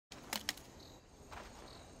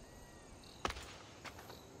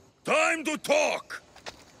Time to talk!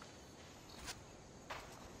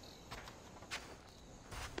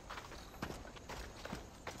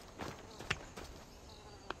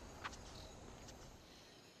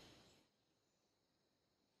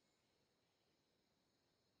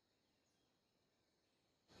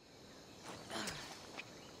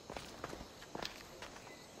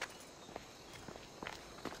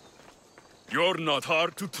 You're not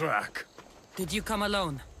hard to track. Did you come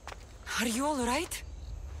alone? Are you all right?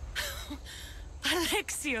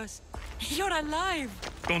 Alexios, you're alive!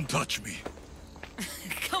 Don't touch me.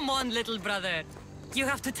 Come on, little brother. You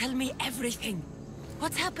have to tell me everything.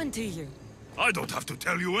 What's happened to you? I don't have to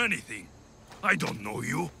tell you anything. I don't know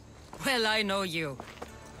you. Well, I know you.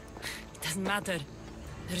 It doesn't matter.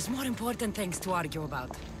 There's more important things to argue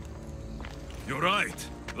about. You're right.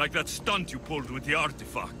 Like that stunt you pulled with the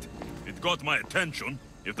artifact. It got my attention,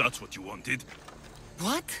 if that's what you wanted.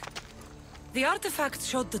 What? The artifact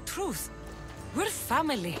showed the truth. We're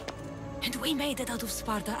family. And we made it out of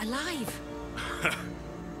Sparta alive.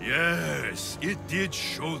 Yes, it did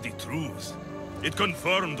show the truth. It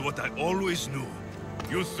confirmed what I always knew.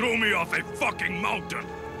 You threw me off a fucking mountain!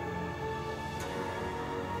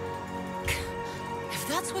 If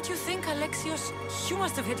that's what you think, Alexios, you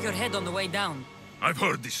must have hit your head on the way down. I've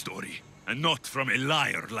heard this story, and not from a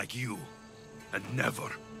liar like you. And never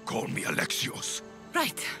call me Alexios.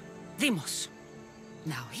 Right. Demos.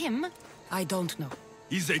 Now him, I don't know.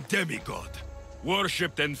 He's a demigod,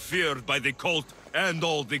 worshipped and feared by the cult and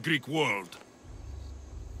all the Greek world.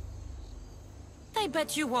 I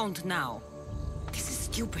bet you won't now. This is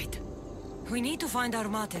stupid. We need to find our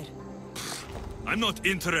mater. I'm not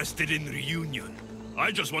interested in reunion.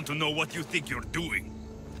 I just want to know what you think you're doing.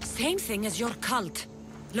 Same thing as your cult.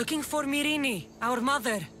 Looking for Myrrine, our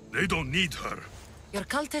mother. They don't need her. Your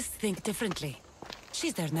cultists think differently.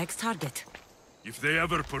 She's their next target. If they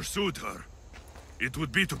ever pursued her, it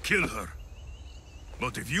would be to kill her.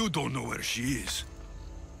 But if you don't know where she is,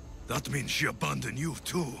 that means she abandoned you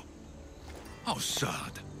too. How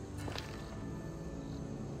sad.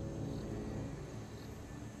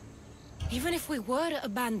 Even if we were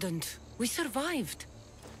abandoned, we survived.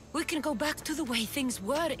 We can go back to the way things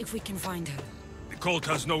were if we can find her. The cult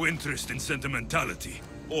has no interest in sentimentality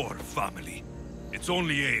or family. Its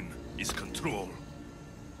only aim is control.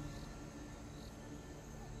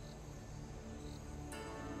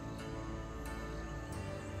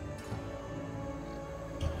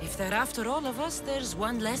 If they're after all of us, there's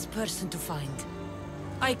one less person to find.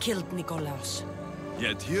 I killed Nikolaos.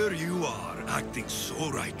 Yet here you are, acting so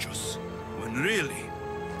righteous, when really,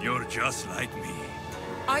 you're just like me.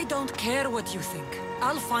 I don't care what you think.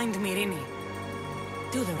 I'll find Myrrine.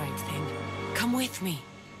 Do the right thing. Come with me.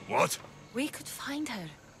 What? We could find her.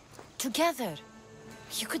 Together.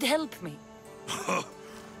 You could help me.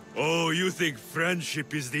 Oh, you think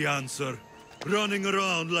friendship is the answer? Running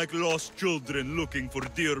around like lost children looking for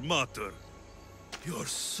dear mater. You're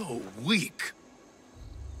so weak.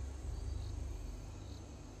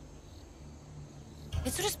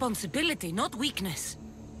 It's responsibility, not weakness.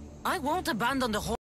 I won't abandon the whole